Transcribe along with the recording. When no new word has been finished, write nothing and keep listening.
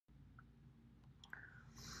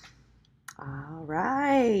All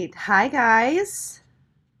right. Hi, guys.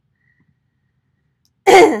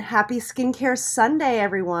 Happy Skincare Sunday,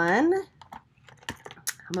 everyone.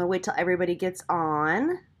 I'm going to wait till everybody gets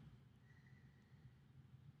on.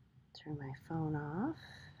 Turn my phone off.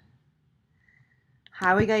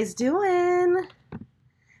 How are you guys doing?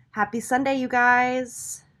 Happy Sunday, you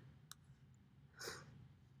guys.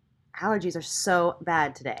 Allergies are so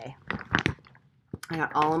bad today. I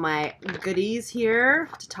got all of my goodies here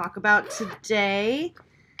to talk about today.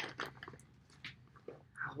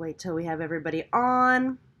 I'll wait till we have everybody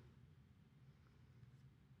on.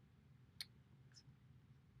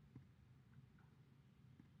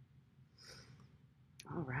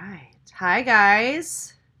 All right. Hi,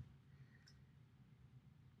 guys.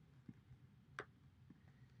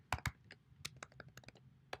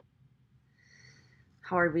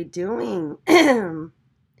 How are we doing?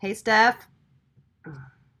 Hey, Steph.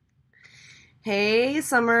 Hey,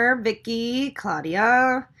 Summer, Vicky,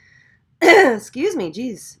 Claudia. Excuse me,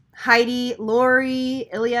 geez. Heidi, Lori,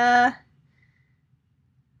 Ilya,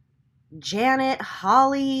 Janet,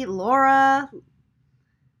 Holly, Laura,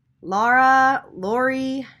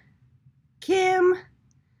 Lori, Kim.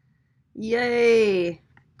 Yay.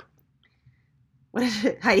 What is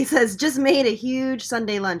it? Heidi says, just made a huge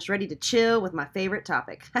Sunday lunch, ready to chill with my favorite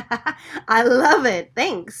topic. I love it.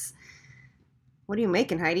 Thanks. What are you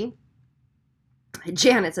making, Heidi?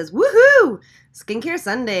 Janet says, woohoo! Skincare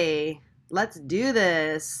Sunday. Let's do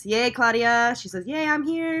this. Yay, Claudia. She says, yay, I'm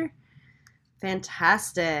here.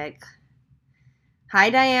 Fantastic.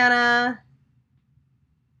 Hi, Diana.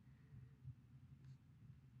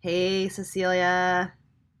 Hey, Cecilia.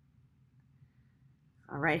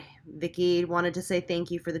 All right, Vicky wanted to say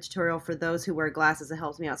thank you for the tutorial for those who wear glasses. It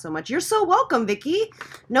helps me out so much. You're so welcome, Vicky.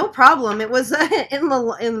 No problem. It was in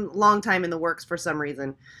long time in the works for some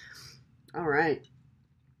reason. All right.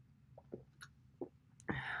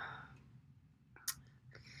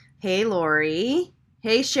 Hey, Lori.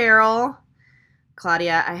 Hey, Cheryl.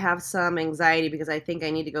 Claudia, I have some anxiety because I think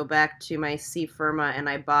I need to go back to my C Firma and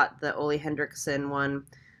I bought the Ole Hendrickson one.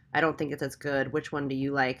 I don't think it's as good. Which one do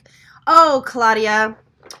you like? Oh, Claudia.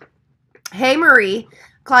 Hey, Marie.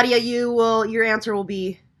 Claudia, your answer will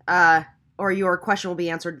be, or your question will be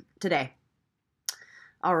answered today.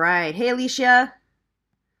 All right. Hey, Alicia.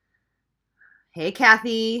 Hey,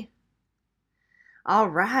 Kathy. All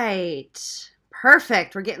right.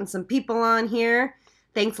 Perfect. We're getting some people on here.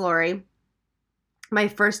 Thanks, Lori. My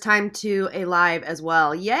first time to a live as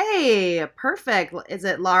well. Yay. Perfect. Is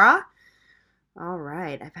it Laura? All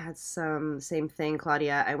right. I've had same thing,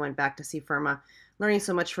 Claudia. I went back to see Firma. Learning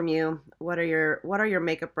so much from you. What are your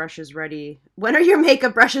makeup brushes ready? When are your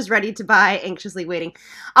makeup brushes ready to buy? Anxiously waiting.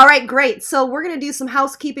 All right, great. So we're going to do some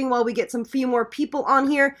housekeeping while we get some few more people on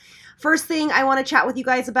here. First thing I want to chat with you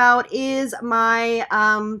guys about is my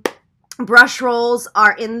brush rolls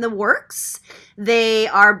are in the works. They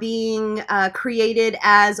are being created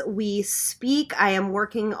as we speak. I am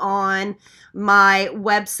working on my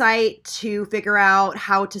website to figure out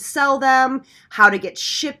how to sell them, how to get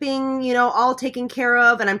shipping, all taken care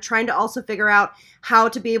of. And I'm trying to also figure out how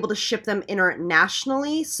to be able to ship them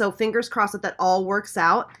internationally. So fingers crossed that all works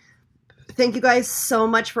out. Thank you guys so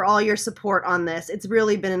much for all your support on this. It's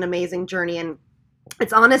really been an amazing journey. And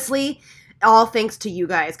it's honestly all thanks to you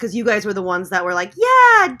guys, because you guys were the ones that were like,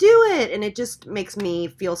 yeah, do it. And it just makes me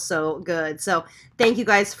feel so good. So thank you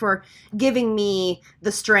guys for giving me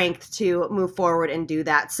the strength to move forward and do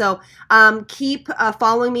that. So keep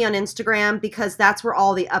following me on Instagram, because that's where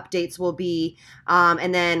all the updates will be.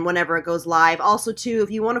 And then whenever it goes live. Also, too, if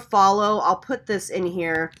you want to follow, I'll put this in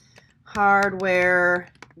here. Hardware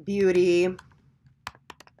Beauty.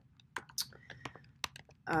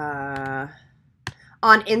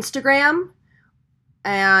 On Instagram,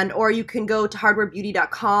 or you can go to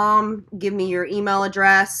hardwarebeauty.com, give me your email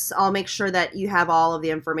address. I'll make sure that you have all of the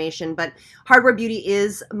information. But Hardware Beauty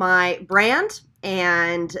is my brand,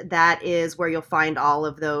 and that is where you'll find all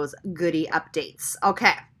of those goodie updates.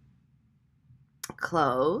 Okay.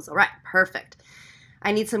 Close. All right, perfect.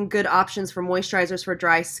 I need some good options for moisturizers for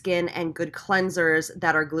dry skin and good cleansers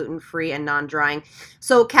that are gluten-free and non-drying.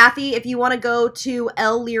 So Kathy, if you want to go to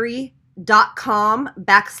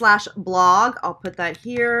elleleary.com/blog. I'll put that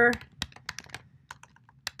here.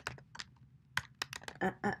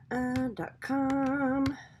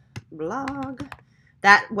 .com blog.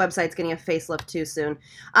 That website's getting a facelift too soon.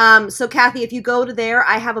 So Kathy, if you go to there,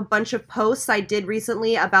 I have a bunch of posts I did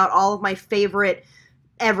recently about all of my favorite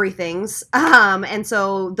everythings. And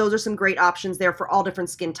so those are some great options there for all different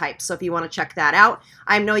skin types. So if you want to check that out,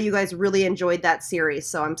 I know you guys really enjoyed that series.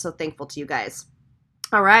 So I'm so thankful to you guys.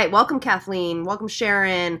 All right. Welcome, Kathleen. Welcome,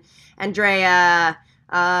 Sharon, Andrea.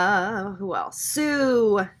 Who else?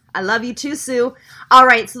 Sue. I love you too, Sue. All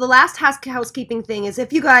right. So the last housekeeping thing is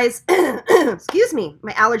if you guys, excuse me,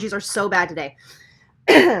 my allergies are so bad today.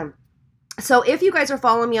 So if you guys are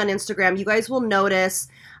following me on Instagram, you guys will notice,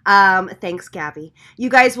 thanks, Gabby. You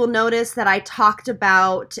guys will notice that I talked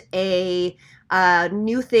about a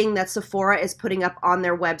new thing that Sephora is putting up on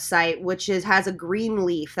their website, which has a green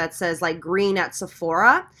leaf that says like green at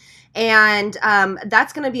Sephora. And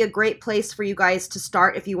that's going to be a great place for you guys to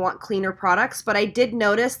start if you want cleaner products. But I did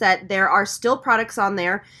notice that there are still products on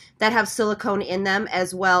there that have silicone in them,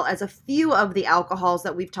 as well as a few of the alcohols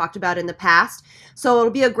that we've talked about in the past. So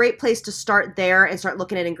it'll be a great place to start there and start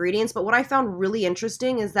looking at ingredients. But what I found really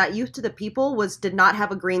interesting is that Youth to the People did not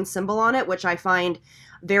have a green symbol on it, which I find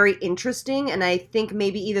very interesting. And I think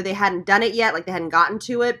maybe either they hadn't done it yet, like they hadn't gotten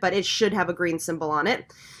to it, but it should have a green symbol on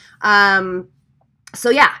it.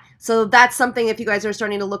 So yeah. So that's something if you guys are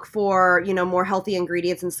starting to look for, you know, more healthy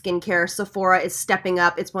ingredients in skincare, Sephora is stepping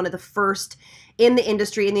up. It's one of the first in the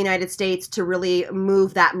industry in the United States to really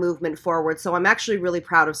move that movement forward. So I'm actually really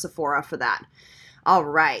proud of Sephora for that. All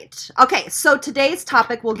right. Okay, so today's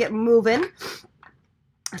topic, we'll get moving.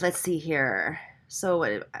 Let's see here.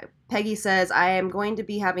 So Peggy says, I am going to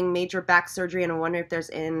be having major back surgery and I wonder if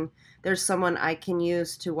there's someone I can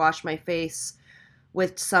use to wash my face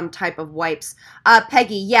with some type of wipes.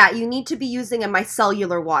 Peggy, yeah, you need to be using a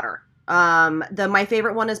micellar water. My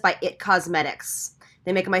favorite one is by It Cosmetics.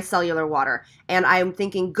 They make a micellar water. And I'm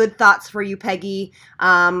thinking good thoughts for you, Peggy.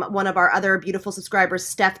 One of our other beautiful subscribers,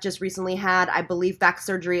 Steph, just recently had, I believe, back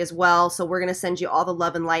surgery as well. So we're going to send you all the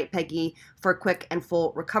love and light, Peggy, for quick and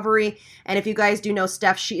full recovery. And if you guys do know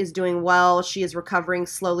Steph, she is doing well. She is recovering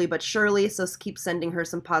slowly but surely. So keep sending her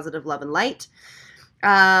some positive love and light.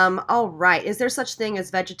 All right. Is there such thing as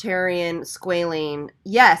vegetarian squalene?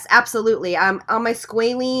 Yes, absolutely. On my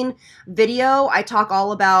squalene video, I talk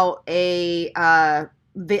all about a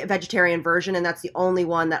vegetarian version, and that's the only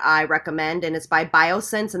one that I recommend, and it's by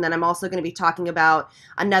Biosense. And then I'm also going to be talking about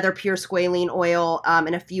another pure squalene oil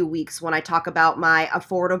in a few weeks when I talk about my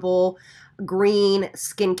affordable green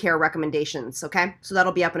skincare recommendations. Okay, so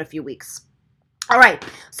that'll be up in a few weeks. All right,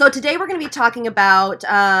 so today we're going to be talking about,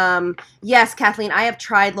 yes, Kathleen, I have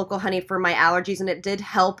tried local honey for my allergies, and it did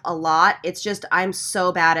help a lot. It's just I'm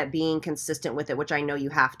so bad at being consistent with it, which I know you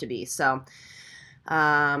have to be. So,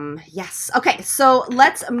 yes. Okay, so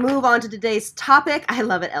let's move on to today's topic. I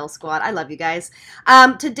love it, L Squad. I love you guys.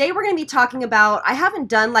 Today we're going to be talking about, I haven't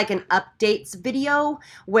done like an updates video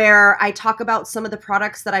where I talk about some of the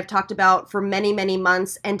products that I've talked about for many, many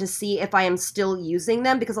months and to see if I am still using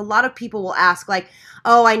them, because a lot of people will ask like,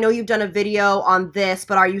 oh, I know you've done a video on this,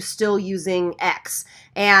 but are you still using X?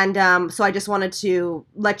 And so I just wanted to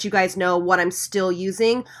let you guys know what I'm still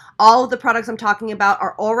using. All of the products I'm talking about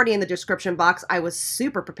are already in the description box. I was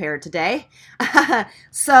super prepared today.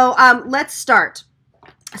 So let's start.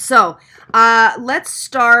 So let's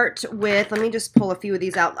start with, let me just pull a few of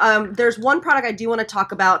these out. There's one product I do want to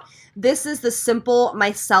talk about. This is the Simple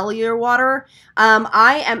Micellar Water.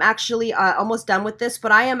 I am actually almost done with this,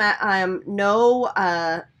 but I'm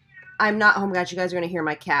not, oh my gosh, you guys are going to hear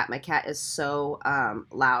my cat. My cat is so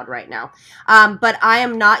loud right now. But I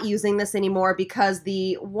am not using this anymore because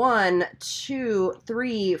the 1, 2,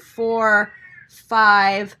 3, 4,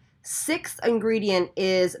 5, 6th ingredient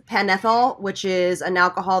is penethyl, which is an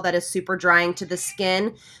alcohol that is super drying to the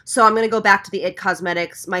skin. So I'm going to go back to the It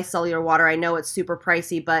Cosmetics micellar water. I know it's super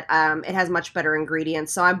pricey, but it has much better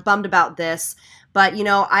ingredients. So I'm bummed about this. But, you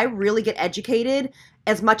know, I really get educated.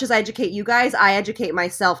 As much as I educate you guys, I educate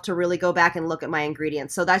myself to really go back and look at my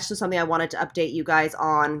ingredients. So that's just something I wanted to update you guys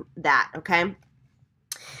on that, okay?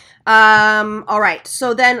 All right,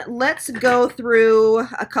 so then let's go through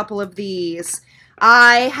a couple of these.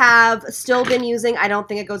 I have still been using, I don't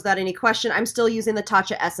think it goes without any question, I'm still using the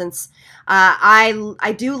TATCHA Essence.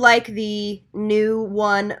 I do like the new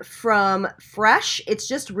one from Fresh. It's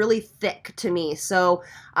just really thick to me. So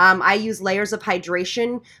I use layers of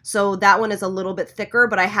hydration. So that one is a little bit thicker,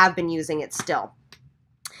 but I have been using it still.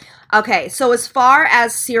 Okay, so as far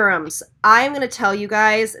as serums, I'm going to tell you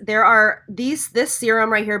guys, there are this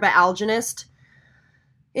serum right here by Algenist.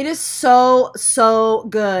 It is so, so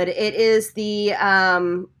good. It is the,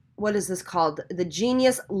 what is this called? The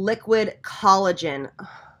Genius Liquid Collagen.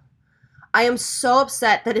 I am so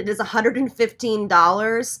upset that it is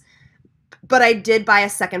 $115, but I did buy a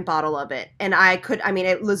second bottle of it. And I mean,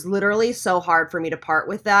 it was literally so hard for me to part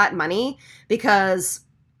with that money because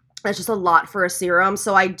that's just a lot for a serum.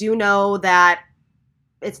 So I do know that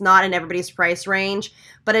it's not in everybody's price range,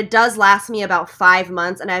 but it does last me about 5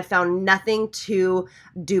 months, and I've found nothing to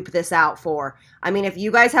dupe this out for. I mean, if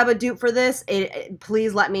you guys have a dupe for this,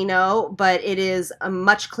 please let me know, but it is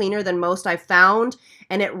much cleaner than most I've found,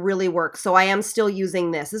 and it really works. So I am still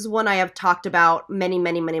using this. This is one I have talked about many,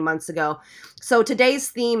 many, many months ago. So today's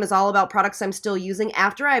theme is all about products I'm still using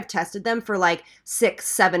after I've tested them for like 6,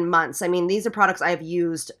 7 months. I mean, these are products I have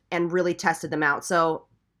used and really tested them out. So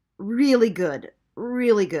really good.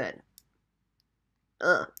 Really good.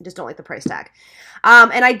 Ugh, just don't like the price tag.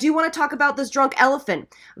 And I do want to talk about this Drunk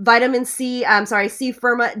Elephant Vitamin C, C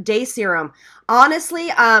Firma Day Serum. Honestly,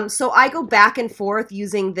 so I go back and forth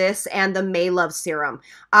using this and the May Love Serum.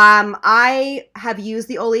 I have used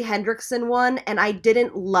the Ole Hendrickson one and I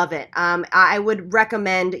didn't love it. I would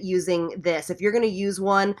recommend using this. If you're going to use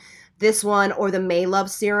one, this one or the May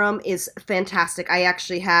Love Serum is fantastic. I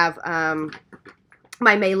actually have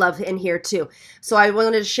my May Love in here too. So I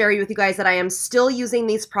wanted to share with you guys that I am still using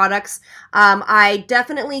these products. I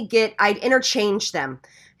definitely I interchange them.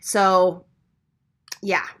 So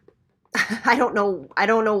yeah, I don't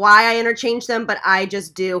know why I interchange them, but I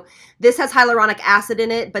just do. This has hyaluronic acid in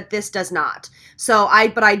it, but this does not. So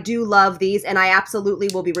but I do love these, and I absolutely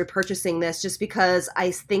will be repurchasing this just because I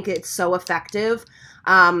think it's so effective.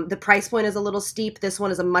 The price point is a little steep. This one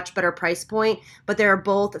is a much better price point, but they're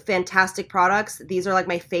both fantastic products. These are like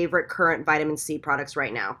my favorite current vitamin C products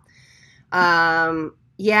right now.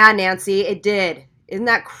 Yeah, Nancy, it did. Isn't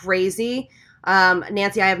that crazy?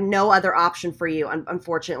 Nancy, I have no other option for you,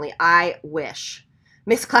 unfortunately. I wish.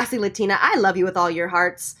 Miss Classy Latina, I love you with all your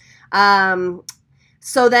hearts.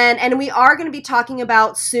 So then, and we are going to be talking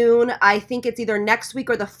about soon, I think it's either next week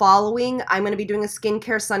or the following, I'm going to be doing a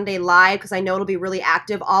Skincare Sunday live because I know it'll be really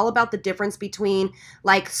active, all about the difference between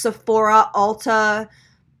like Sephora, Ulta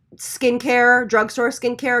skincare, drugstore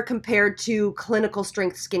skincare compared to clinical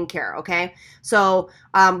strength skincare, okay? So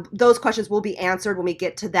those questions will be answered when we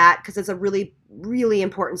get to that because it's a really, really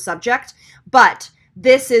important subject. But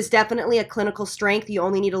this is definitely a clinical strength. You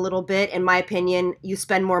only need a little bit. In my opinion, you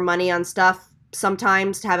spend more money on stuff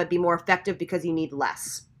sometimes to have it be more effective because you need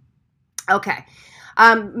less. Okay.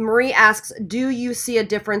 Marie asks, do you see a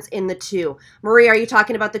difference in the two? Marie, are you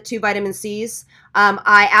talking about the 2 vitamin C's?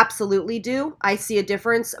 I absolutely do. I see a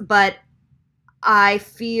difference, but I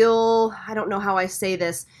don't know how I say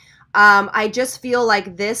this. I just feel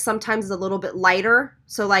like this sometimes is a little bit lighter.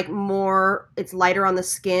 So like it's lighter on the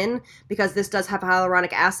skin because this does have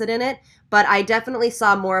hyaluronic acid in it. But I definitely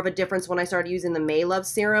saw more of a difference when I started using the May Love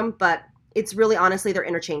Serum, but it's really, honestly, they're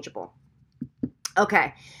interchangeable.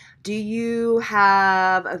 Okay. Do you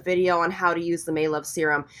have a video on how to use the May Love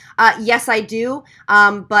Serum? Yes, I do.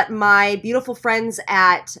 But my beautiful friends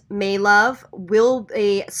at May Love will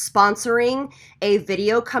be sponsoring a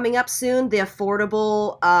video coming up soon, the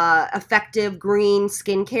affordable, effective green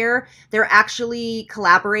skincare. They're actually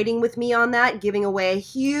collaborating with me on that, giving away a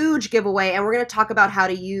huge giveaway. And we're going to talk about how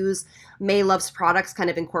to use May Love's products kind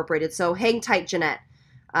of incorporated. So hang tight, Jeanette.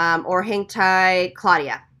 Or hang tight,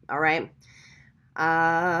 Claudia. All right.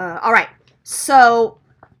 All right. So,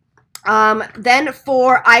 then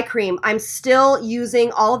for eye cream, I'm still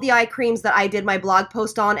using all of the eye creams that I did my blog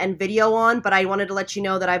post on and video on, but I wanted to let you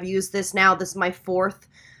know that I've used this now. This is my 4th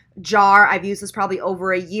jar. I've used this probably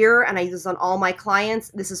over a year, and I use this on all my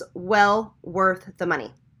clients. This is well worth the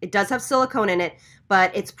money. It does have silicone in it,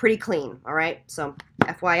 but it's pretty clean. All right. So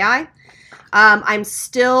FYI. I'm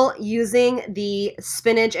still using the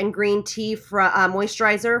spinach and green tea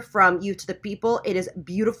moisturizer from You to the People. It is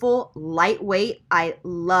beautiful, lightweight. I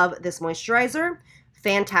love this moisturizer.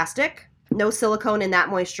 Fantastic. No silicone in that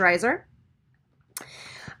moisturizer.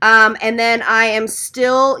 And then I am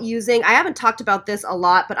still using, I haven't talked about this a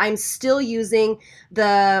lot, but I'm still using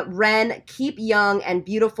the Ren Keep Young and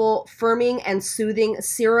Beautiful Firming and Soothing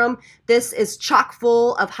Serum. This is chock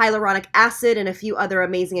full of hyaluronic acid and a few other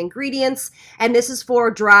amazing ingredients. And this is for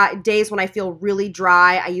dry days when I feel really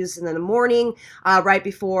dry. I use it in the morning, right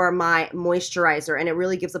before my moisturizer, and it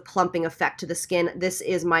really gives a plumping effect to the skin. This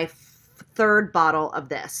is my 3rd bottle of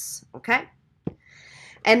this, okay?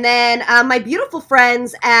 And then my beautiful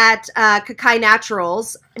friends at Kakai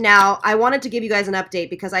Naturals. Now, I wanted to give you guys an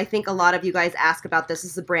update because I think a lot of you guys ask about this.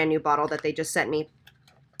 This is a brand new bottle that they just sent me.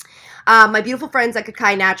 My beautiful friends at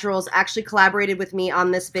Kakai Naturals actually collaborated with me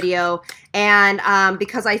on this video. And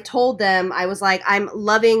because I told them, I was like, I'm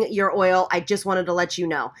loving your oil. I just wanted to let you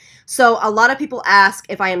know. So a lot of people ask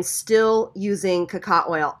if I am still using Kakai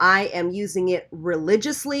oil. I am using it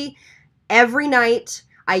religiously every night.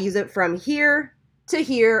 I use it from here to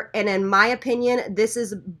here, and in my opinion, this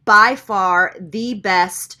is by far the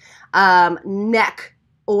best neck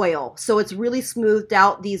oil. So it's really smoothed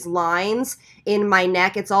out these lines in my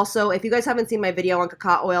neck. It's also, if you guys haven't seen my video on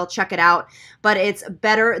cacao oil, check it out. But it's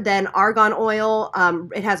better than argan oil.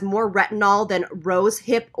 It has more retinol than rose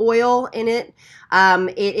hip oil in it.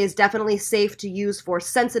 It is definitely safe to use for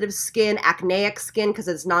sensitive skin, acneic skin, because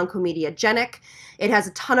it's non-comedogenic. It has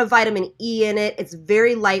a ton of vitamin E in it. It's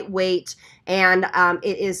very lightweight, and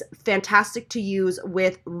it is fantastic to use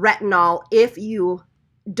with retinol if you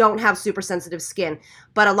don't have super sensitive skin.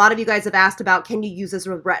 But a lot of you guys have asked about, can you use this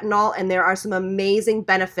with retinol? And there are some amazing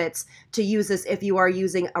benefits to use this if you are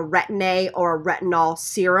using a retin-A or a retinol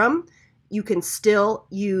serum. You can still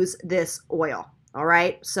use this oil. All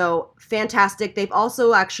right, so fantastic. They've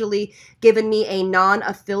also actually given me a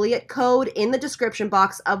non-affiliate code in the description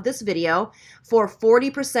box of this video for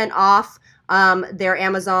 40% off their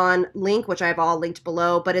Amazon link, which I have all linked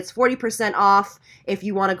below, but it's 40% off if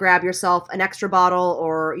you want to grab yourself an extra bottle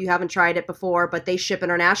or you haven't tried it before, but they ship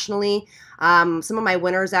internationally. Some of my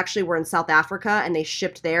winners actually were in South Africa and they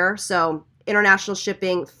shipped there. So international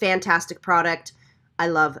shipping, fantastic product. I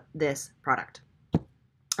love this product.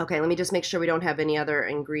 Okay, let me just make sure we don't have any other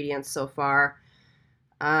ingredients so far.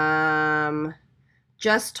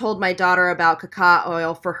 Just told my daughter about cacao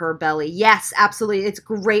oil for her belly. Yes, absolutely. It's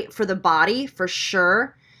great for the body, for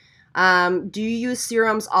sure. Do you use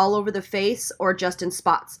serums all over the face or just in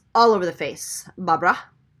spots? All over the face, Barbara.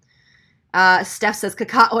 Steph says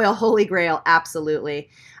cacao oil, holy grail. Absolutely.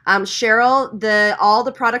 Cheryl, all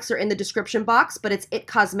the products are in the description box, but it's It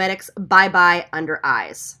Cosmetics Bye Bye Under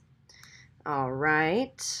Eyes. All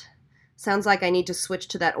right. Sounds like I need to switch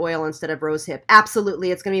to that oil instead of rosehip. Absolutely.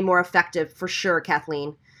 It's going to be more effective for sure,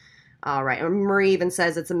 Kathleen. All right. Marie even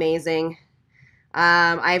says it's amazing.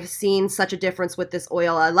 I've seen such a difference with this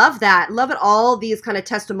oil. I love that. Love it. All these kind of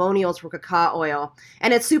testimonials for cacao oil.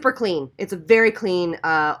 And it's super clean. It's a very clean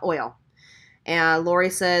oil. And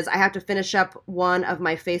Lori says, I have to finish up one of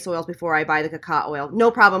my face oils before I buy the cacao oil.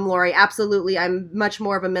 No problem, Lori. Absolutely. I'm much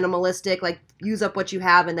more of a minimalistic, like use up what you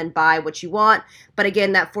have and then buy what you want. But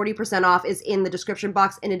again, that 40% off is in the description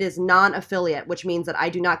box and it is non-affiliate, which means that I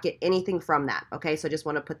do not get anything from that. Okay, so I just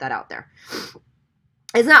want to put that out there.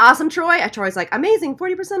 Isn't that awesome, Troy? Troy's like, amazing,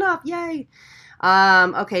 40% off, yay.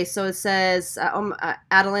 Okay, so it says,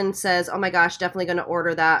 Adeline says, oh my gosh, definitely going to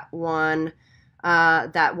order that one.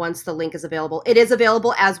 That once the link is available. It is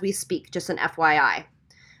available as we speak, just an FYI.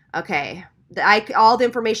 Okay, all the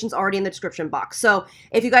information's already in the description box. So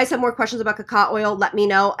if you guys have more questions about cacao oil, let me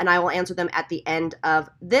know and I will answer them at the end of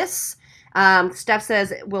this. Steph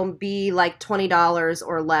says it will be like $20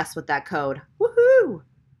 or less with that code. Woohoo!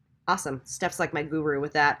 Awesome. Steph's like my guru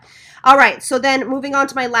with that. All right, so then moving on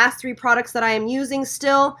to my last three products that I am using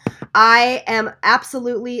still. I am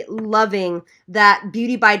absolutely loving that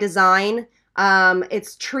Beauty by Design.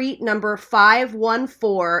 It's treat number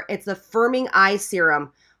 514. It's the Firming Eye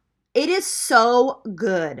Serum. It is so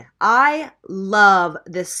good. I love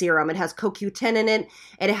this serum. It has CoQ10 in it.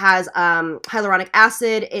 It has hyaluronic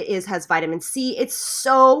acid. It has vitamin C. It's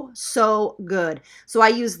so, so good. So I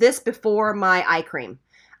use this before my eye cream.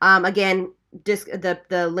 Again,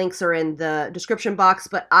 the links are in the description box,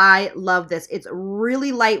 but I love this. It's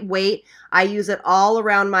really lightweight. I use it all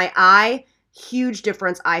around my eye. Huge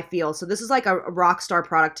difference I feel. So this is like a rock star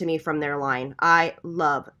product to me from their line. I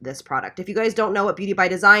love this product. If you guys don't know what Beauty by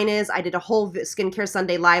Design is, I did a whole Skincare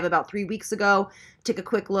Sunday live about 3 weeks ago. Take a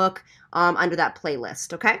quick look under that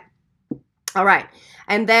playlist, okay? All right.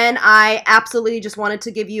 And then I absolutely just wanted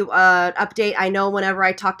to give you an update. I know whenever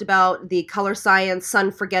I talked about the Color Science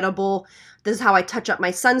Sun Forgettable, this is how I touch up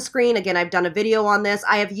my sunscreen. Again, I've done a video on this.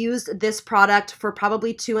 I have used this product for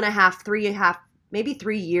probably 2.5, maybe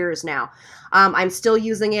 3 years now. I'm still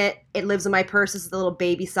using it. It lives in my purse. This is the little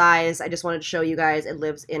baby size. I just wanted to show you guys it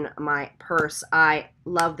lives in my purse. I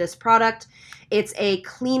love this product. It's a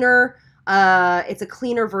cleaner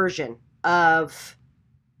version of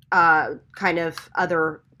kind of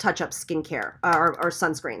other touch-up skincare or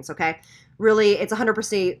sunscreens, okay? Really, it's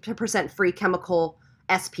 100% free chemical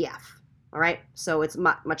SPF, all right? So it's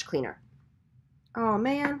much cleaner. Oh,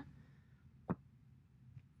 man.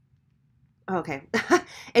 Okay.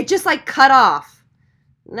 It just like cut off.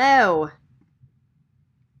 No.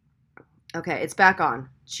 Okay, it's back on.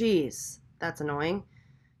 Jeez, that's annoying.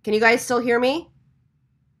 Can you guys still hear me?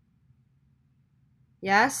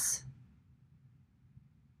 Yes?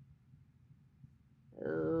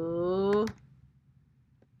 Ooh.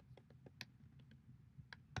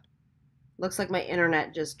 Looks like my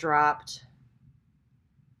internet just dropped.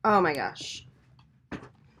 Oh my gosh.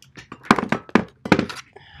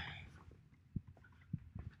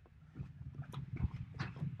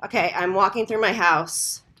 Okay, I'm walking through my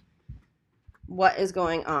house. What is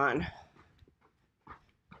going on?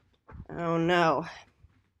 Oh no.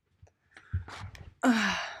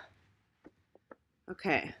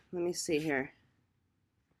 Okay, let me see here.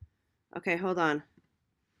 Okay, hold on.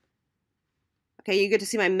 Okay, you get to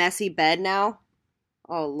see my messy bed now?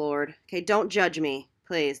 Oh, Lord. Okay, don't judge me.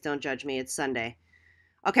 Please, don't judge me. It's Sunday.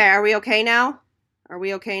 Okay, are we okay now? Are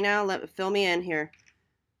we okay now? Fill me in here.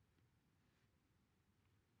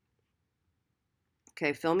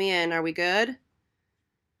 Okay, fill me in. Are we good?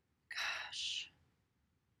 Gosh.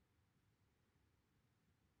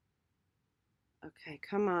 Okay,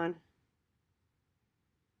 come on.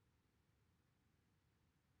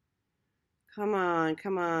 Come on,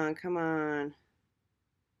 come on, come on.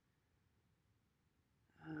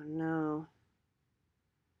 Oh, no.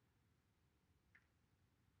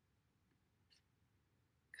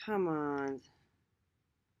 Come on.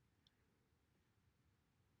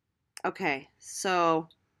 Okay, so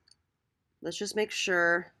let's just make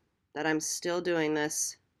sure that I'm still doing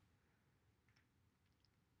this.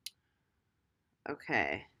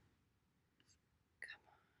 Okay.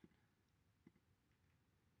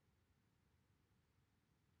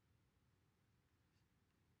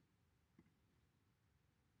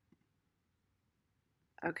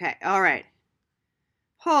 Okay, all right.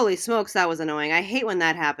 Holy smokes, that was annoying. I hate when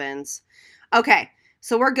that happens. Okay,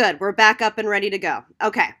 so we're good. We're back up and ready to go.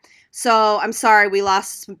 Okay, so I'm sorry we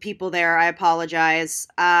lost some people there. I apologize.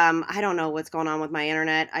 I don't know what's going on with my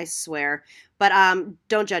internet, I swear. But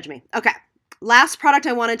don't judge me. Okay, last product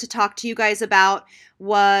I wanted to talk to you guys about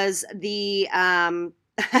was the,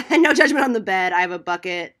 no judgment on the bed. I have a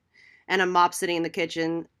bucket and a mop sitting in the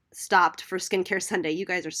kitchen, stopped for Skincare Sunday. You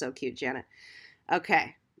guys are so cute, Janet.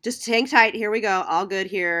 Okay. Just hang tight. Here we go. All good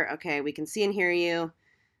here. Okay, we can see and hear you.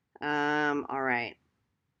 All right.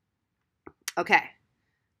 Okay.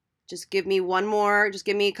 Just give me one more. Just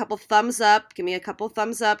give me a couple thumbs up. Give me a couple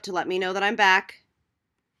thumbs up to let me know that I'm back.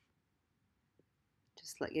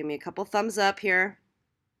 Give me a couple thumbs up here.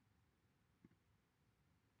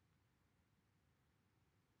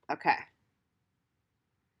 Okay.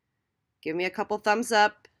 Give me a couple thumbs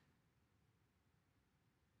up.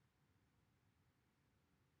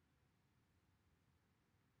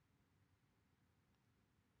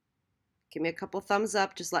 Give me a couple thumbs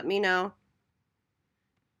up. Just let me know.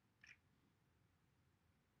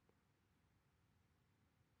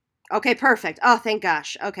 Okay, perfect. Oh, thank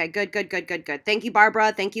gosh. Okay, good, good, good, good, good. Thank you,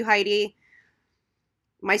 Barbara. Thank you, Heidi.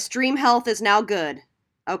 My stream health is now good.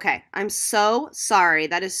 Okay, I'm so sorry.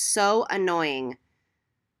 That is so annoying.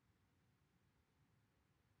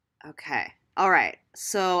 Okay. All right.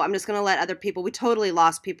 So I'm just going to let other people. We totally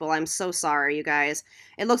lost people. I'm so sorry, you guys.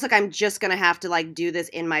 It looks like I'm just going to have to like do this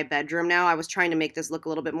in my bedroom now. I was trying to make this look a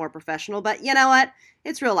little bit more professional, but you know what?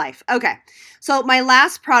 It's real life. Okay. So my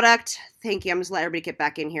last product, thank you. I'm just letting everybody get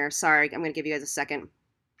back in here. Sorry. I'm going to give you guys a second.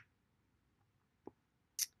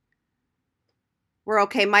 We're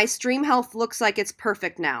okay. My stream health looks like it's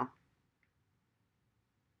perfect now.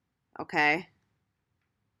 Okay.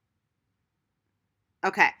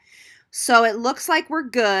 Okay. So it looks like we're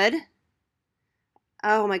good.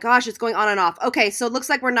 Oh my gosh, it's going on and off. Okay, so it looks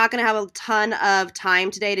like we're not going to have a ton of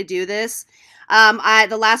time today to do this.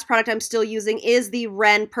 The last product I'm still using is the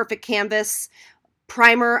Ren Perfect Canvas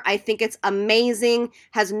Primer. I think it's amazing.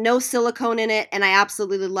 Has no silicone in it, and I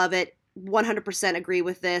absolutely love it. 100% agree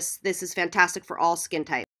with this. This is fantastic for all skin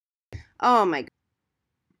types. Oh my God.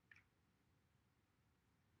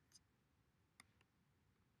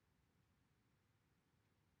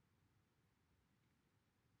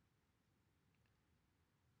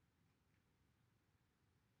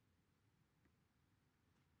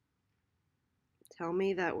 Tell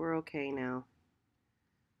me that we're okay now.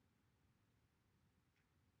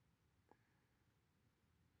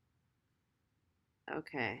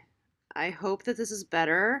 Okay. I hope that this is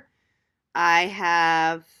better. I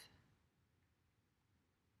have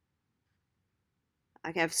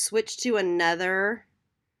switched to another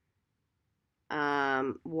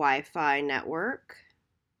Wi-Fi network.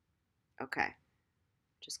 Okay.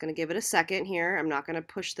 Just going to give it a second here. I'm not going to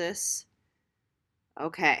push this.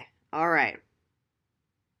 Okay. All right.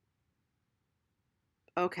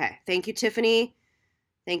 Okay. Thank you, Tiffany.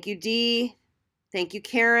 Thank you, Dee. Thank you,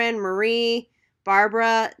 Karen, Marie,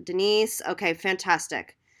 Barbara, Denise. Okay,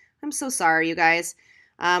 fantastic. I'm so sorry, you guys.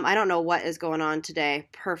 I don't know what is going on today.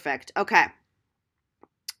 Perfect. Okay.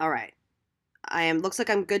 All right. Looks like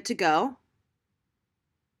I'm good to go.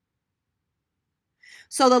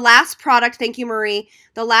 So the last product, thank you, Marie.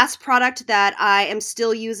 The last product that I am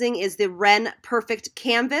still using is the Ren Perfect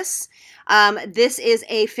Canvas. This is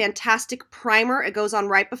a fantastic primer. It goes on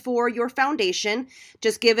right before your foundation.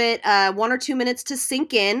 Just give it 1 or 2 minutes to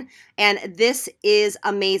sink in, and this is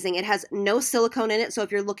amazing. It has no silicone in it, so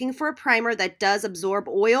if you're looking for a primer that does absorb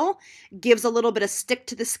oil, gives a little bit of stick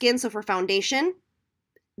to the skin, so for foundation,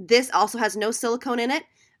 this also has no silicone in it.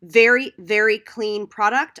 Very, very clean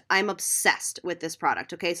product. I'm obsessed with this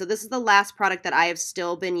product, okay? So this is the last product that I have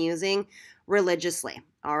still been using religiously,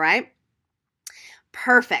 all right?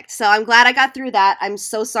 Perfect. So I'm glad I got through that. I'm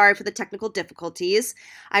so sorry for the technical difficulties.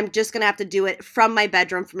 I'm just going to have to do it from my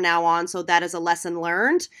bedroom from now on, so that is a lesson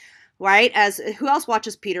learned, right? As who else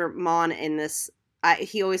watches Peter Mon in this?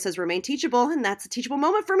 He always says remain teachable, and that's a teachable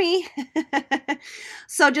moment for me.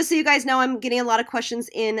 So just so you guys know, I'm getting a lot of questions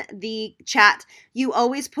in the chat. You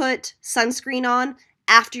always put sunscreen on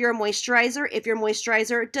after your moisturizer if your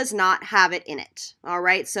moisturizer does not have it in it. All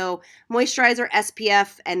right, so moisturizer,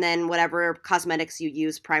 SPF, and then whatever cosmetics you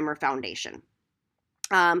use, primer, foundation.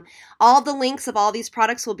 All the links of all these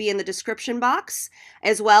products will be in the description box,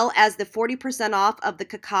 as well as the 40% off of the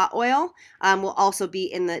cacao oil will also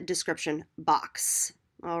be in the description box.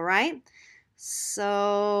 All right.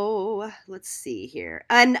 So let's see here.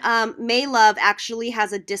 And May Love actually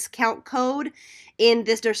has a discount code in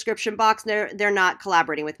this description box. They're not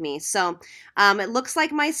collaborating with me. So it looks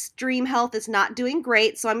like my stream health is not doing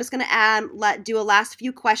great. So I'm just going to do a last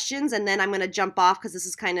few questions, and then I'm going to jump off because this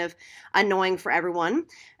is kind of annoying for everyone.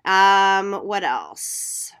 What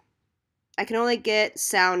else? I can only get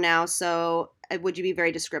sound now, so would you be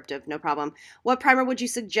very descriptive? No problem. What primer would you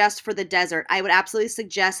suggest for the desert? I would absolutely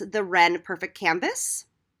suggest the Ren Perfect Canvas.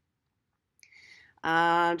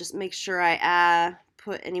 Just make sure I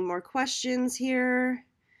put any more questions here.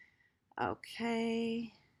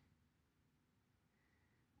 Okay.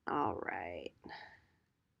 All right.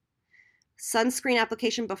 Sunscreen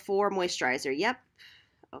application before moisturizer. Yep.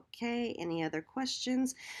 Okay, any other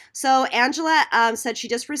questions? So Angela said she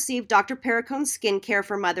just received Dr. Pericone's skincare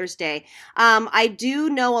for Mother's Day. I do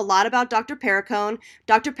know a lot about Dr. Pericone.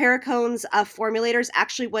 Dr. Pericone's formulators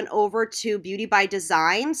actually went over to Beauty by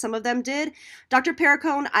Design. Some of them did. Dr.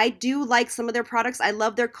 Pericone, I do like some of their products. I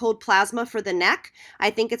love their Cold Plasma for the neck.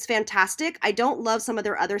 I think it's fantastic. I don't love some of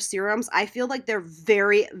their other serums. I feel like they're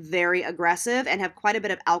very, very aggressive and have quite a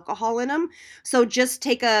bit of alcohol in them. So just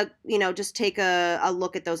take a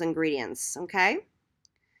look at those ingredients, okay?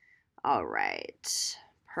 All right,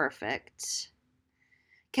 perfect.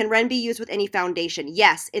 Can Ren be used with any foundation?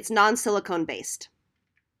 Yes, it's non-silicone based.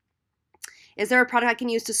 Is there a product I can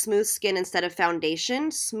use to smooth skin instead of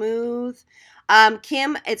foundation? Smooth.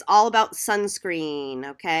 Kim, it's all about sunscreen,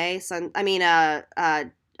 okay?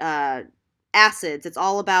 Acids. It's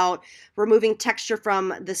all about removing texture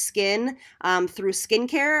from the skin through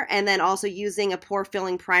skincare, and then also using a pore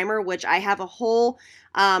filling primer, which I have a whole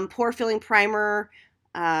pore filling primer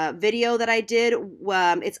video that I did.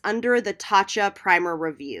 It's under the TATCHA primer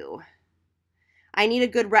review. I need a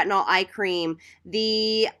good retinol eye cream.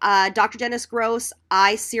 The Dr. Dennis Gross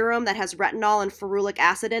eye serum that has retinol and ferulic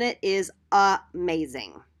acid in it is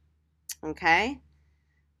amazing. Okay,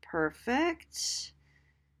 perfect.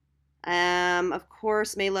 Of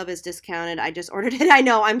course, May Love is discounted. I just ordered it. I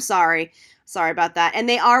know. I'm sorry. Sorry about that. And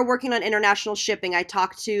they are working on international shipping. I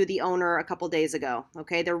talked to the owner a couple days ago.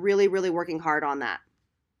 Okay, they're really, really working hard on that.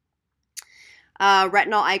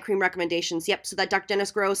 Retinol eye cream recommendations. Yep, so that Dr. Dennis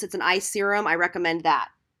Gross, it's an eye serum. I recommend that.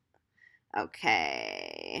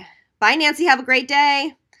 Okay. Bye, Nancy. Have a great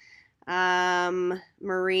day.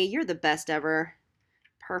 Marie, you're the best ever.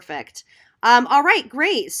 Perfect. All right,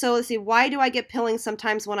 great. So let's see. Why do I get pilling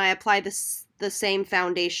sometimes when I apply the same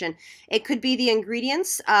foundation? It could be the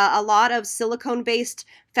ingredients. A lot of silicone-based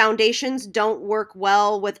foundations don't work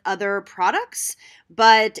well with other products,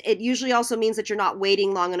 but it usually also means that you're not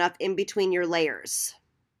waiting long enough in between your layers.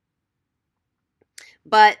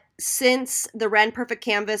 But since the Ren Perfect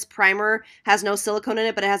Canvas primer has no silicone in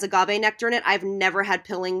it, but it has agave nectar in it, I've never had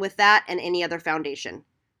pilling with that and any other foundation.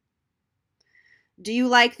 Do you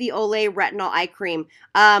like the Olay Retinol Eye Cream?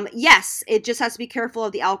 Yes, it just has to be careful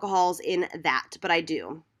of the alcohols in that, but I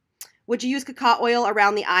do. Would you use cacao oil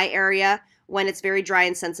around the eye area when it's very dry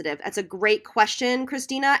and sensitive? That's a great question,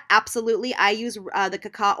 Christina. Absolutely. I use the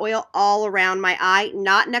cacao oil all around my eye,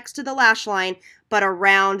 not next to the lash line, but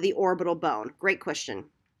around the orbital bone. Great question.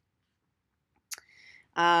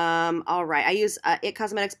 All right. I use It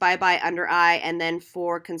Cosmetics Bye Bye Under Eye, and then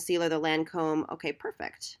for concealer, the Lancome. Okay,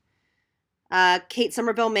 perfect. Kate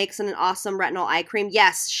Somerville makes an awesome retinol eye cream.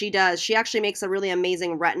 Yes, she does. She actually makes a really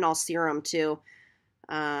amazing retinol serum too.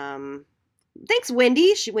 Thanks,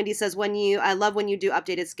 Wendy. Wendy says, I love when you do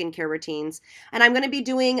updated skincare routines. And I'm going to be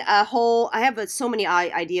doing a whole, I have so many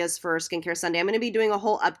ideas for Skincare Sunday. I'm going to be doing a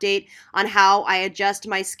whole update on how I adjust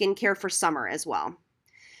my skincare for summer as well.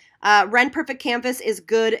 Ren Perfect Canvas is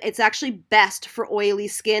good. It's actually best for oily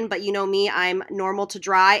skin, but you know me, I'm normal to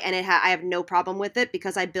dry, and I have no problem with it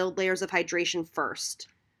because I build layers of hydration first.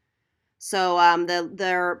 So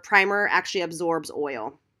their primer actually absorbs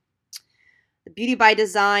oil. The Beauty by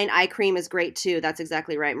Design eye cream is great too. That's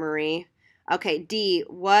exactly right, Marie. Okay, D,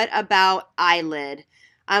 what about eyelid?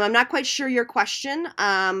 I'm not quite sure your question,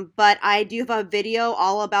 but I do have a video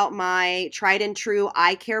all about my tried and true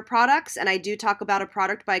eye care products, and I do talk about a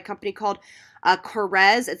product by a company called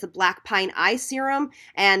Korres. It's a black pine eye serum,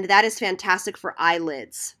 and that is fantastic for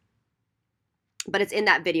eyelids. But it's in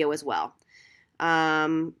that video as well.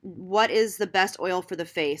 What is the best oil for the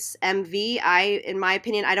face? MV, in my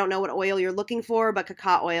opinion, I don't know what oil you're looking for, but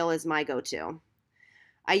cacao oil is my go-to.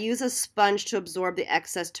 I use a sponge to absorb the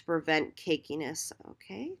excess to prevent cakiness.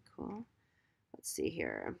 Okay, cool. Let's see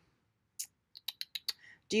here.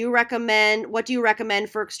 What do you recommend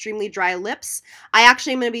for extremely dry lips? I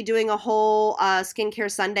actually am going to be doing a whole Skincare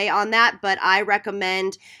Sunday on that, but I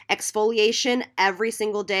recommend exfoliation every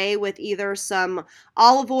single day with either some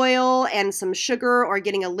olive oil and some sugar or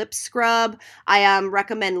getting a lip scrub. I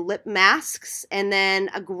recommend lip masks and then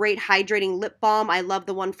a great hydrating lip balm. I love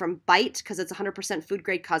the one from Bite because it's 100% food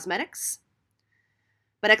grade cosmetics.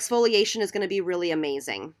 But exfoliation is going to be really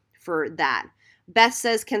amazing for that. Beth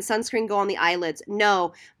says, can sunscreen go on the eyelids?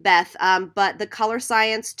 No, Beth, but the Color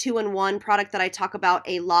Science 2-in-1 product that I talk about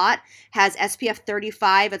a lot has SPF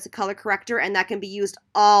 35. It's a color corrector, and that can be used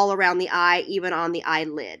all around the eye, even on the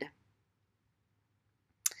eyelid.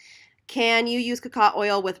 Can you use cacao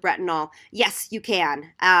oil with retinol? Yes, you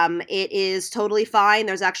can. It is totally fine.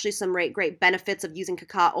 There's actually some great benefits of using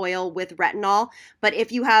cacao oil with retinol. But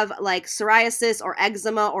if you have like psoriasis or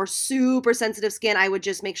eczema or super sensitive skin, I would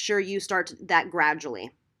just make sure you start that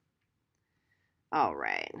gradually. All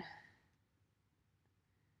right.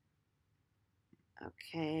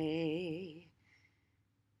 Okay.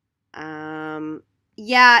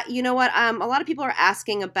 Yeah, you know what? A lot of people are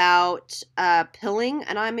asking about pilling,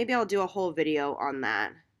 and maybe I'll do a whole video on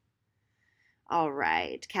that. All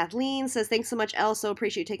right. Kathleen says, thanks so much, Elle. So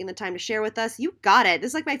appreciate you taking the time to share with us. You got it.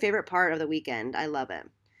 This is like my favorite part of the weekend. I love it.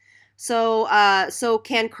 So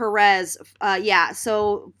can Korres, yeah,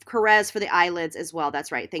 so Korres for the eyelids as well.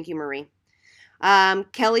 That's right. Thank you, Marie.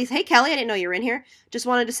 Kelly, hey Kelly, I didn't know you were in here. Just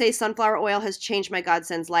wanted to say sunflower oil has changed my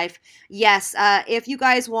godsend's life. Yes, if you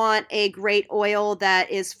guys want a great oil that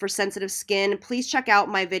is for sensitive skin, please check out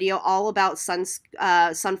my video all about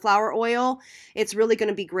sunflower oil. It's really going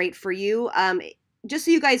to be great for you. Just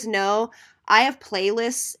so you guys know, I have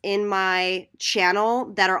playlists in my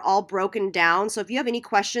channel that are all broken down. So if you have any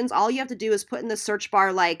questions, all you have to do is put in the search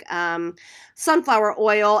bar like sunflower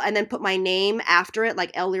oil and then put my name after it,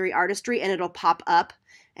 like Elle Leary Artistry, and it'll pop up.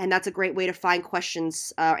 And that's a great way to find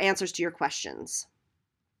questions, answers to your questions.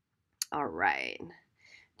 All right.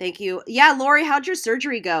 Thank you. Yeah, Lori, how'd your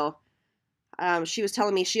surgery go? She was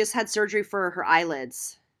telling me she just had surgery for her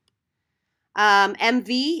eyelids.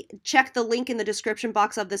 MV, check the link in the description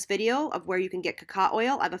box of this video of where you can get cacao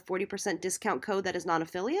oil. I have a 40% discount code that is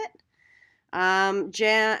non-affiliate.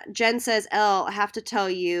 Jen says, Elle, I have to tell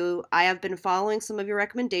you, I have been following some of your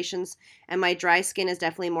recommendations, and my dry skin is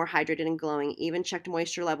definitely more hydrated and glowing. Even checked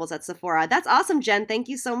moisture levels at Sephora. That's awesome, Jen. Thank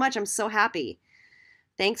you so much. I'm so happy.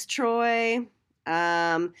 Thanks, Troy.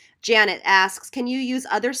 Janet asks, can you use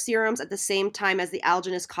other serums at the same time as the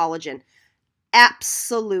alginous collagen?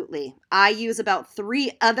 Absolutely. I use about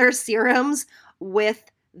 3 other serums with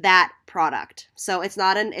that product. So it's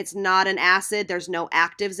not an acid. There's no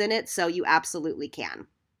actives in it. So you absolutely can.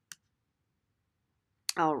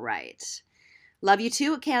 All right. Love you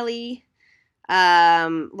too, Kelly.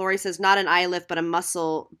 Lori says, not an eye lift, but a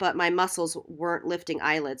muscle, but my muscles weren't lifting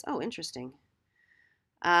eyelids. Oh, interesting.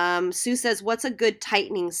 Sue says, what's a good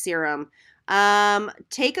tightening serum?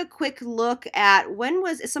 Take a quick look at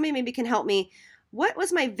somebody maybe can help me. What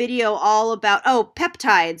was my video all about? Oh,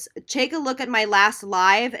 peptides. Take a look at my last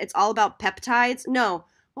live. It's all about peptides. No,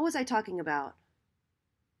 what was I talking about?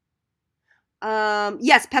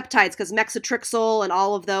 Yes, peptides, because Mexatrixyl and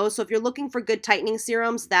all of those. So if you're looking for good tightening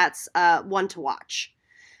serums, that's one to watch.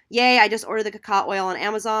 Yay, I just ordered the cacao oil on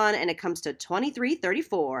Amazon, and it comes to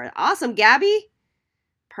 $23.34. Awesome, Gabby.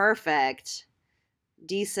 Perfect.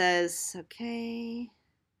 D says, okay.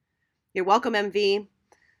 You're welcome, MV.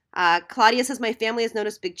 Claudia says, my family has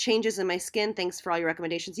noticed big changes in my skin. Thanks for all your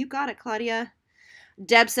recommendations. You got it, Claudia.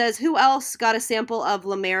 Deb says, who else got a sample of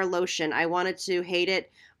La Mer lotion? I wanted to hate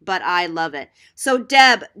it, but I love it. So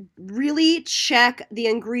Deb, really check the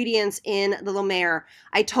ingredients in the La Mer.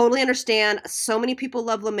 I totally understand. So many people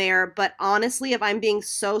love La Mer, but honestly, if I'm being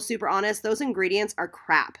so super honest, those ingredients are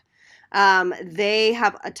crap. They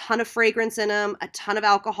have a ton of fragrance in them, a ton of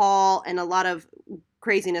alcohol, and a lot of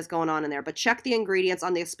craziness going on in there. But check the ingredients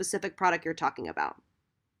on the specific product you're talking about.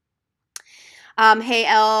 Hey,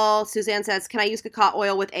 Elle, Suzanne says, can I use cacao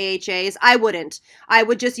oil with AHAs? I wouldn't. I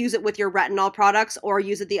would just use it with your retinol products or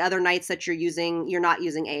use it the other nights that you're not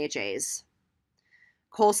using AHAs.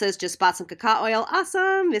 Cole says, just bought some cacao oil.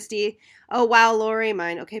 Awesome, Misty. Oh, wow, Lori,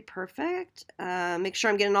 mine. Okay, perfect. Make sure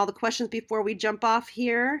I'm getting all the questions before we jump off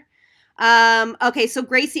here. Okay, so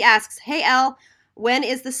Gracie asks, hey, Elle, when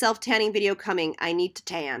is the self-tanning video coming? I need to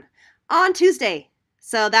tan. On Tuesday.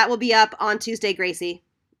 So that will be up on Tuesday, Gracie.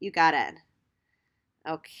 You got it.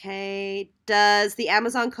 Okay. Does the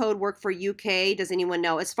Amazon code work for UK? Does anyone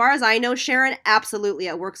know? As far as I know, Sharon, absolutely.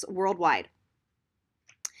 It works worldwide.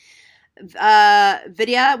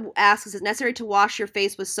 Vidya asks, is it necessary to wash your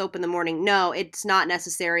face with soap in the morning? No, it's not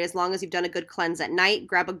necessary. As long as you've done a good cleanse at night,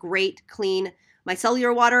 grab a great clean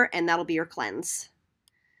micellar water, and that'll be your cleanse.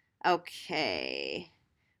 Okay.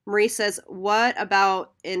 Marie says, what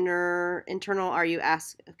about internal are you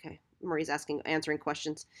asking? Okay. Marie's answering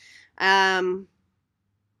questions.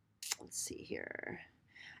 Let's see here.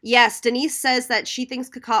 Yes, Denise says that she thinks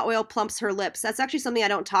cacao oil plumps her lips. That's actually something I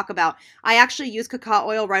don't talk about. I actually use cacao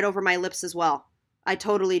oil right over my lips as well. I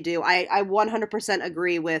totally do. I 100%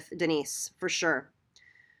 agree with Denise, for sure.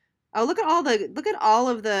 Oh, look at all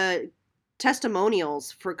of the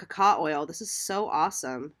testimonials for cacao oil. This is so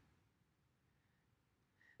awesome.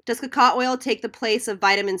 Does cacao oil take the place of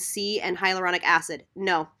vitamin C and hyaluronic acid?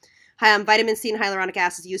 No. Vitamin C and hyaluronic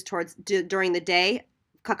acid is used during the day.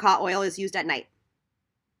 Cacao oil is used at night.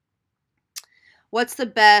 What's the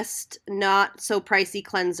best not so pricey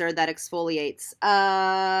cleanser that exfoliates?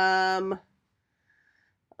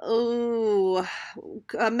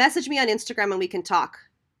 Message me on Instagram and we can talk.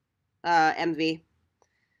 MV.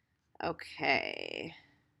 Okay.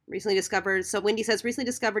 Recently discovered. So Wendy says, recently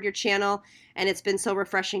discovered your channel and it's been so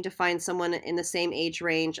refreshing to find someone in the same age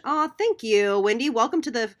range. Oh, thank you, Wendy. Welcome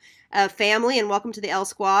to the family and welcome to the L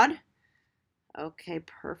Squad. Okay,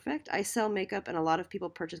 perfect. I sell makeup and a lot of people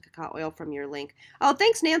purchase cacao oil from your link. Oh,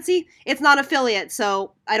 thanks, Nancy. It's not affiliate,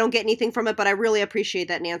 so I don't get anything from it, but I really appreciate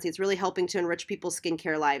that, Nancy. It's really helping to enrich people's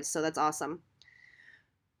skincare lives, so that's awesome.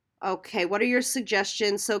 Okay, what are your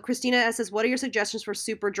suggestions? So Christina says, what are your suggestions for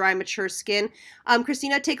super dry, mature skin?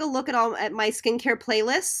 Christina, take a look at my skincare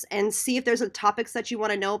playlists and see if there's topics that you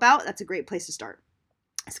want to know about. That's a great place to start.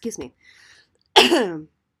 Excuse me.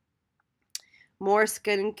 More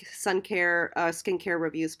skincare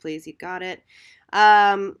reviews, please. You got it.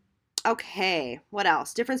 Okay. What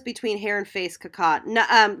else? Difference between hair and face cacao. No,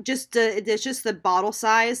 it's just the bottle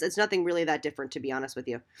size. It's nothing really that different, to be honest with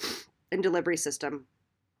you. And delivery system.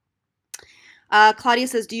 Claudia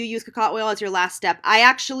says, do you use cacao oil as your last step? I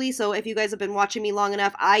actually, so if you guys have been watching me long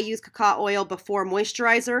enough, I use cacao oil before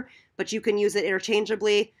moisturizer, but you can use it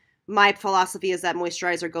interchangeably. My philosophy is that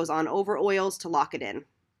moisturizer goes on over oils to lock it in.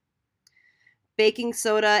 Baking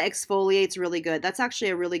soda exfoliates really good. That's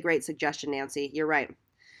actually a really great suggestion, Nancy. You're right.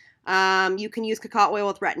 You can use cacao oil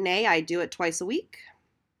with retin A. I do it twice a week.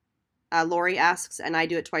 Lori asks, and I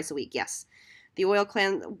do it twice a week. Yes.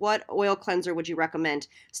 What oil cleanser would you recommend?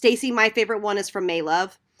 Stacy, my favorite one is from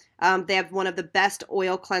Maylove. They have one of the best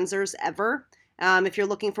oil cleansers ever. If you're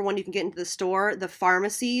looking for one you can get into the store, the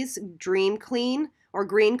pharmacy's Dream Clean or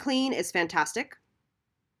Green Clean is fantastic.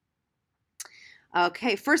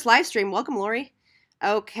 Okay, first live stream. Welcome, Lori.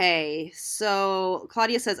 Okay, so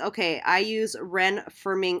Claudia says, okay, I use Ren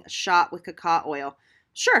Firming Shot with cacao oil.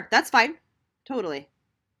 Sure, that's fine. Totally.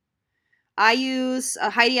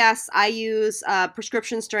 Heidi asks, I use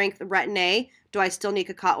prescription strength retin A. Do I still need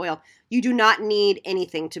cacao oil? You do not need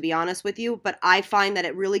anything, to be honest with you, but I find that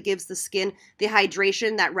it really gives the skin the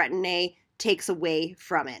hydration that retin A takes away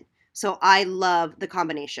from it. So I love the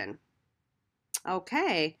combination.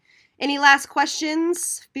 Okay. Any last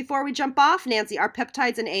questions before we jump off? Nancy, are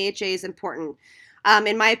peptides and AHAs important?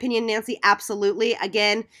 In my opinion, Nancy, absolutely.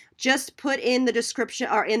 Again, just put in the description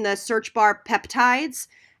or in the search bar peptides,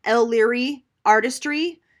 Elle Leary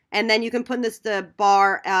Artistry, and then you can put in the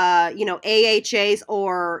bar, AHAs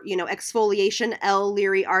or, exfoliation Elle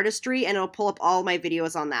Leary Artistry, and it'll pull up all my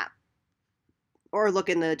videos on that. Or look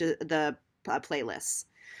in the playlists.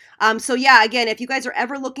 So yeah, again, if you guys are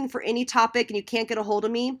ever looking for any topic and you can't get a hold of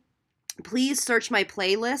me, please search my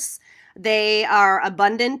playlists. They are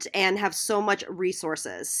abundant and have so much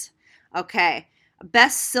resources. Okay.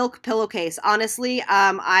 Best silk pillowcase. Honestly,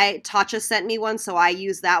 TATCHA sent me one, so I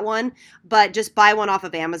use that one. But just buy one off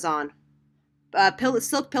of Amazon.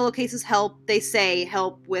 Silk pillowcases help. They say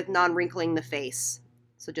help with non-wrinkling the face.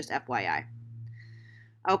 So just FYI.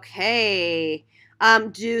 Okay.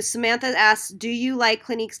 Do Samantha asks, do you like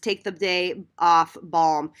Clinique's Take the Day Off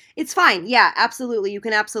balm? It's fine. Yeah, absolutely. You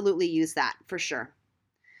can absolutely use that for sure.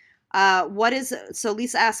 So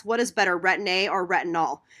Lisa asks, what is better, Retin-A or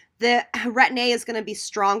retinol? The Retin-A is going to be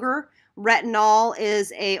stronger. Retinol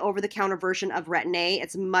is a over-the-counter version of Retin-A.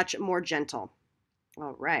 It's much more gentle.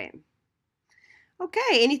 All right.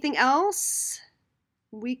 Okay, anything else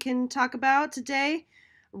we can talk about today?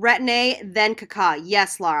 Retin-A, then cacao.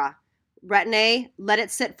 Yes, Laura. Retin-A, let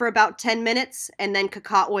it sit for about 10 minutes, and then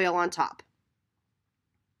cacao oil on top.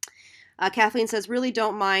 Kathleen says, really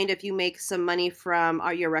don't mind if you make some money from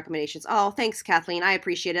your recommendations. Oh, thanks, Kathleen. I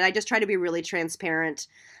appreciate it. I just try to be really transparent.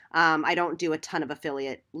 I don't do a ton of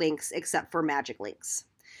affiliate links except for magic links.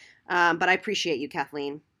 But I appreciate you,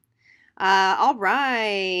 Kathleen. All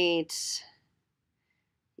right.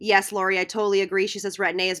 Yes, Lori, I totally agree. She says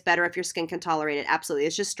Retin-A is better if your skin can tolerate it. Absolutely.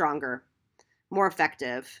 It's just stronger, more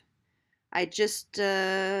effective.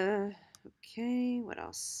 Okay, what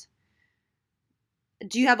else?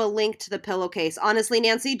 Do you have a link to the pillowcase? Honestly,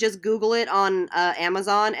 Nancy, just Google it on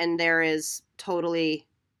Amazon, and there's an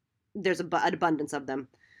abundance of them.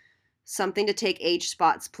 Something to take age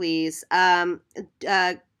spots, please. Claudette,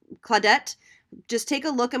 just take a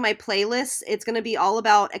look at my playlist. It's going to be all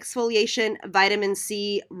about exfoliation, vitamin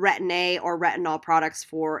C, Retin-A, or retinol products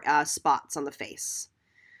for spots on the face.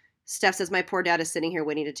 Steph says, my poor dad is sitting here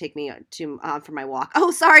waiting to take me for my walk. Oh,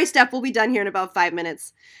 sorry, Steph. We'll be done here in about 5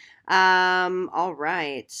 minutes. All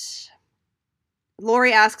right.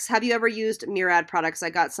 Lori asks, have you ever used Murad products? I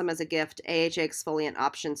got some as a gift. AHA exfoliant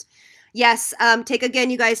options. Yes.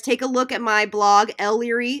 You guys, take a look at my blog,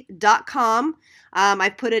 elleary.com. I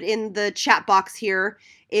put it in the chat box here.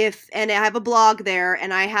 And I have a blog there,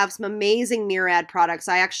 and I have some amazing Murad products.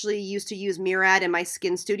 I actually used to use Murad in my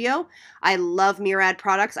skin studio. I love Murad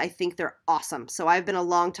products. I think they're awesome. So I've been a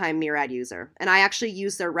long time Murad user, and I actually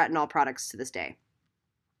use their retinol products to this day.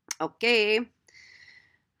 Okay.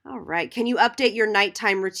 All right. Can you update your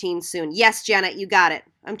nighttime routine soon? Yes, Janet, you got it.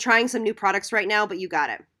 I'm trying some new products right now, but you got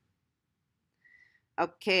it.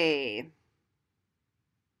 Okay.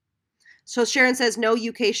 So Sharon says no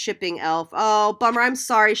UK shipping, Elf. Oh, bummer. I'm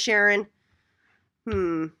sorry, Sharon.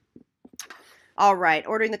 All right.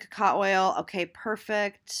 Ordering the cacao oil. Okay,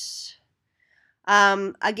 perfect.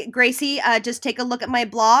 Gracie, just take a look at my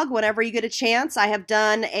blog whenever you get a chance. I have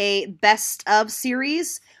done a best of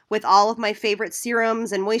series with all of my favorite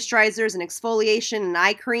serums and moisturizers and exfoliation and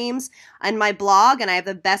eye creams on my blog, and I have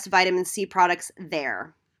the best vitamin C products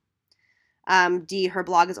there. Dee, her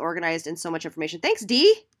blog is organized and so much information. Thanks,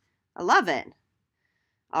 Dee. I love it.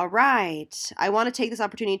 All right. I want to take this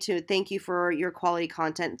opportunity to thank you for your quality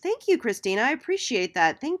content. Thank you, Christina. I appreciate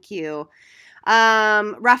that. Thank you.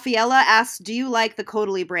 Rafaela asks, do you like the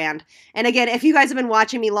Caudalie brand? And again, if you guys have been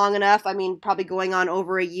watching me long enough, I mean, probably going on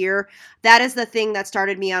over a year, that is the thing that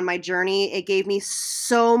started me on my journey. It gave me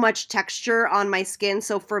so much texture on my skin.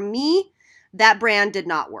 So for me, that brand did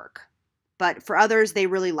not work. But for others, they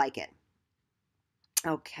really like it.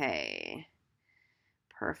 Okay.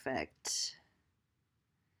 Perfect.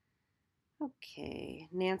 Okay,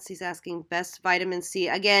 Nancy's asking best vitamin C.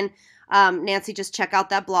 Again, Nancy, just check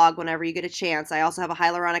out that blog whenever you get a chance. I also have a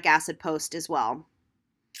hyaluronic acid post as well.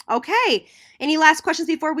 Okay, any last questions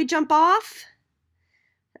before we jump off?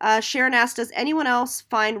 Sharon asked, does anyone else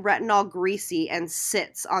find retinol greasy and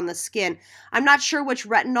sits on the skin? I'm not sure which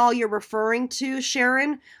retinol you're referring to,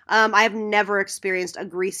 Sharon. I have never experienced a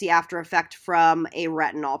greasy after effect from a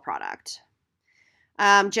retinol product.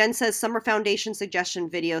 Jen says, summer foundation suggestion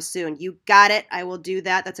video soon. You got it. I will do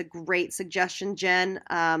that. That's a great suggestion, Jen.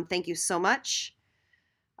 Thank you so much.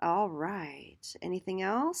 All right. Anything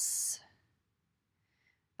else?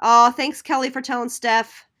 Oh, thanks, Kelly, for telling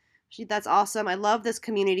Steph. That's awesome. I love this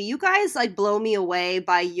community. You guys like blow me away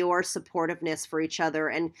by your supportiveness for each other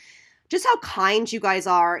and just how kind you guys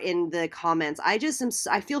are in the comments. I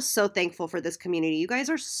feel so thankful for this community. You guys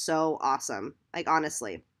are so awesome. Like,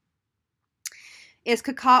 honestly. Is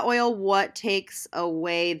cacao oil what takes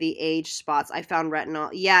away the age spots? I found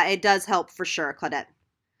retinol. Yeah, it does help for sure, Claudette.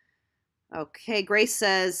 Okay, Grace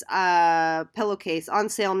says, pillowcase on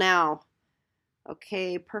sale now.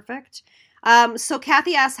 Okay, perfect. So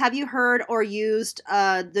Kathy asks, have you heard or used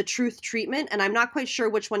the Truth treatment? And I'm not quite sure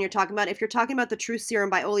which one you're talking about. If you're talking about the Truth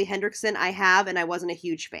Serum by Ole Hendrickson, I have, and I wasn't a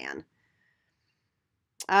huge fan.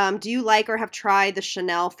 Do you like or have tried the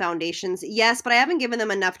Chanel foundations? Yes, but I haven't given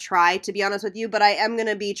them enough try, to be honest with you, but I am going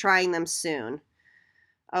to be trying them soon.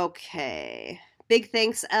 Okay. Big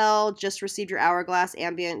thanks, Elle. Just received your Hourglass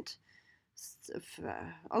Ambient.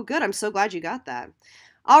 Oh, good. I'm so glad you got that.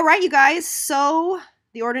 All right, you guys. So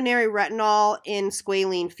the Ordinary Retinol in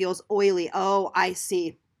Squalene feels oily. Oh, I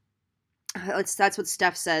see. That's what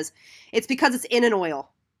Steph says. It's because it's in an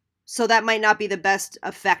oil. So that might not be the best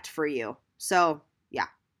effect for you. So, yeah.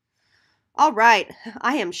 All right.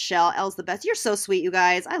 I am Shell. Elle's the best. You're so sweet, you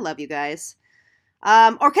guys. I love you guys.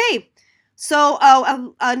 Okay. So,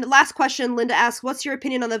 last question. Linda asks, what's your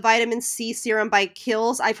opinion on the vitamin C serum by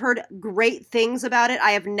Kiehl's? I've heard great things about it.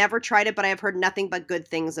 I have never tried it, but I have heard nothing but good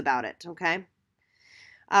things about it. Okay.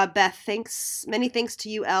 Beth, thanks. Many thanks to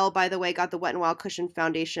you, Elle. By the way, got the Wet n Wild Cushion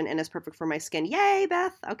Foundation and it's perfect for my skin. Yay,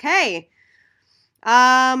 Beth. Okay.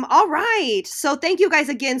 All right. So thank you guys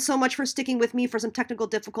again so much for sticking with me for some technical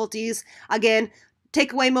difficulties. Again,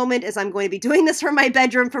 takeaway moment is I'm going to be doing this from my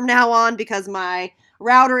bedroom from now on because my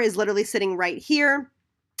router is literally sitting right here.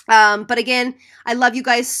 But again, I love you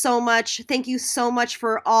guys so much. Thank you so much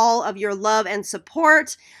for all of your love and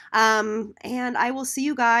support. And I will see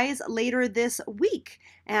you guys later this week.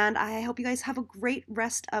 And I hope you guys have a great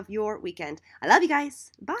rest of your weekend. I love you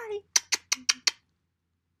guys. Bye.